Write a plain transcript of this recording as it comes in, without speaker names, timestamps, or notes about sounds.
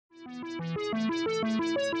Hey,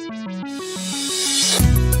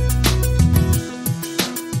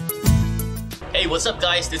 what's up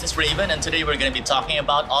guys? This is Raven and today we're going to be talking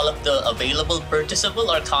about all of the available purchasable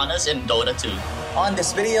arcanas in Dota 2. On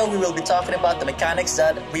this video, we will be talking about the mechanics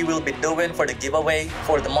that we will be doing for the giveaway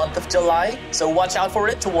for the month of July, so watch out for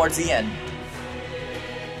it towards the end.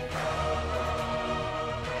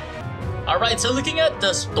 Alright, so looking at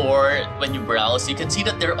the store, when you browse, you can see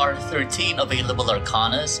that there are 13 available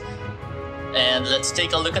arcanas. And let's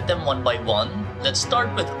take a look at them one by one. Let's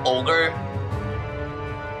start with Ogre.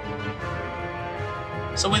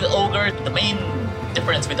 So with Ogre, the main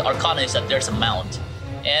difference with Arcana is that there's a mount.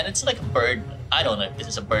 And it's like a bird. I don't know if this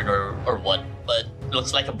is a bird or what, but it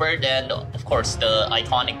looks like a bird, and of course the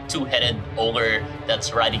iconic two-headed ogre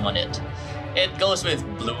that's riding on it. It goes with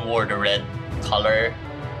blue or the red color.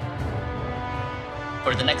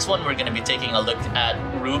 For the next one, we're going to be taking a look at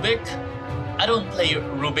Rubick. I don't play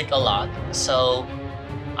Rubick a lot, so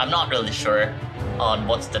I'm not really sure on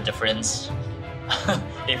what's the difference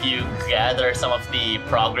if you gather some of the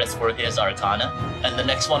progress for his Arcana. And the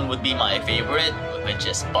next one would be my favorite, which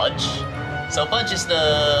is Pudge. So Pudge is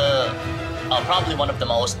the probably one of the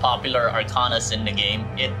most popular Arcanas in the game.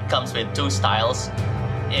 It comes with two styles.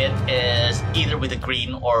 It is either with a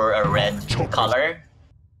green or a red color.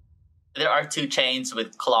 There are two chains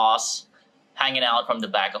with claws hanging out from the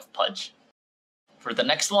back of Pudge. For the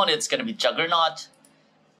next one, it's going to be Juggernaut.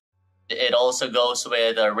 It also goes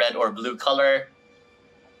with a red or blue color.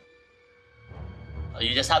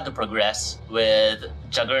 You just have to progress with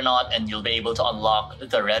Juggernaut and you'll be able to unlock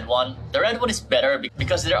the red one. The red one is better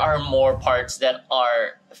because there are more parts that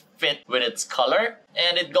are fit with its color.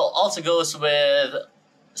 And it also goes with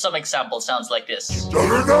some example sounds like this.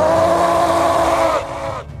 Juggernaut!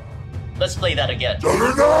 Let's play that again.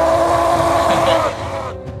 Juggernaut!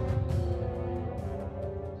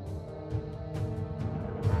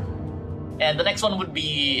 And the next one would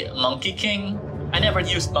be Monkey King. I never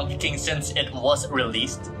used Monkey King since it was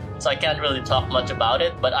released, so I can't really talk much about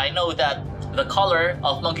it, but I know that the color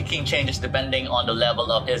of Monkey King changes depending on the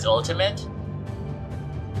level of his ultimate.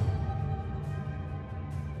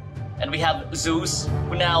 And we have Zeus,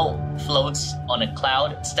 who now floats on a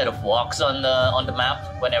cloud instead of walks on the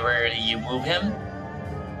map whenever you move him.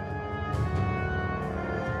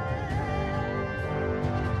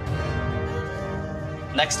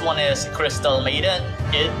 Next one is Crystal Maiden.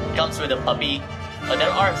 It comes with a puppy. There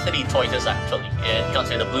are three choices actually. It comes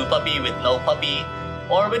with a blue puppy, with no puppy,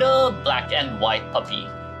 or with a black and white puppy.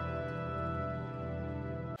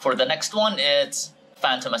 For the next one, it's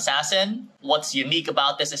Phantom Assassin. What's unique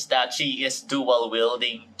about this is that she is dual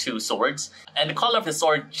wielding two swords, and the color of the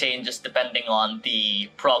sword changes depending on the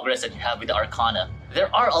progress that you have with the Arcana.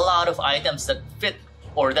 There are a lot of items that fit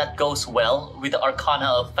or that goes well with the Arcana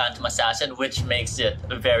of Phantom Assassin, which makes it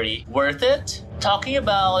very worth it. Talking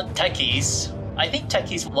about Techies, I think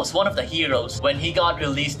Techies was one of the heroes. When he got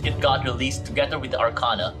released, it got released together with the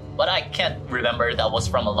Arcana. But I can't remember, that was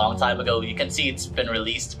from a long time ago. You can see it's been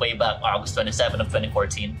released way back August 27 of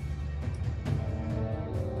 2014.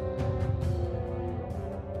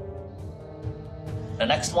 The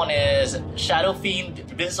next one is Shadow Fiend.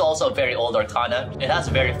 This is also a very old Arcana. It has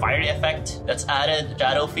a very fiery effect that's added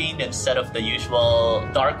Shadow Fiend instead of the usual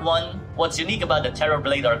dark one. What's unique about the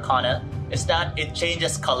Terrorblade Arcana is that it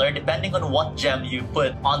changes color depending on what gem you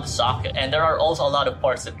put on the socket, and there are also a lot of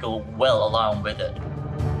parts that go well along with it.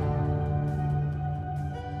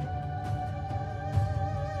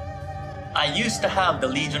 I used to have the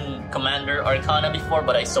Legion Commander Arcana before,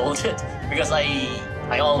 but I sold it because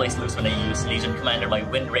I always lose when I use Legion Commander. My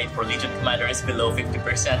win rate for Legion Commander is below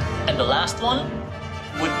 50%. And the last one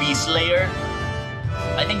would be Slayer.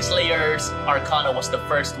 I think Slayer's Arcana was the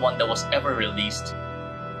first one that was ever released.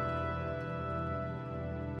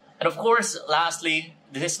 And of course, lastly,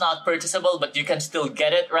 this is not purchasable, but you can still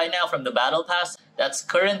get it right now from the Battle Pass. That's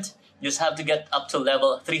current. You just have to get up to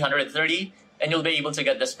level 330. And you'll be able to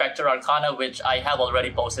get the Spectre Arcana, which I have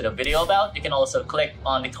already posted a video about. You can also click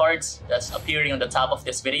on the cards that's appearing on the top of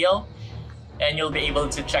this video, and you'll be able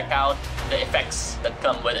to check out the effects that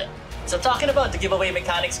come with it. So talking about the giveaway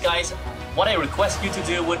mechanics, guys, what I request you to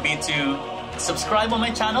do would be to subscribe on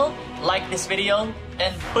my channel, like this video,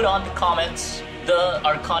 and put on the comments the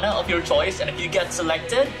Arcana of your choice. And if you get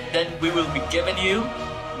selected, then we will be giving you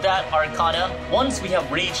that Arcana once we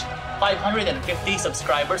have reached 550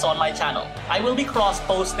 subscribers on my channel. I will be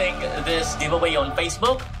cross-posting this giveaway on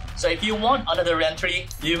Facebook, So if you want another entry,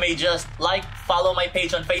 you may just follow my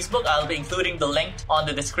page on Facebook. I'll be including the link on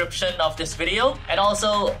the description of this video. And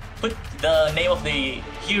also put the name of the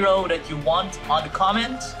hero that you want on the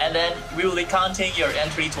comment. And then we will be counting your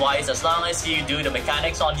entry twice as long as you do the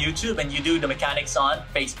mechanics on YouTube and you do the mechanics on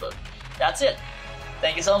Facebook. That's it.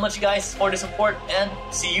 Thank you so much guys for the support and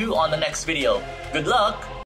see you on the next video. Good luck!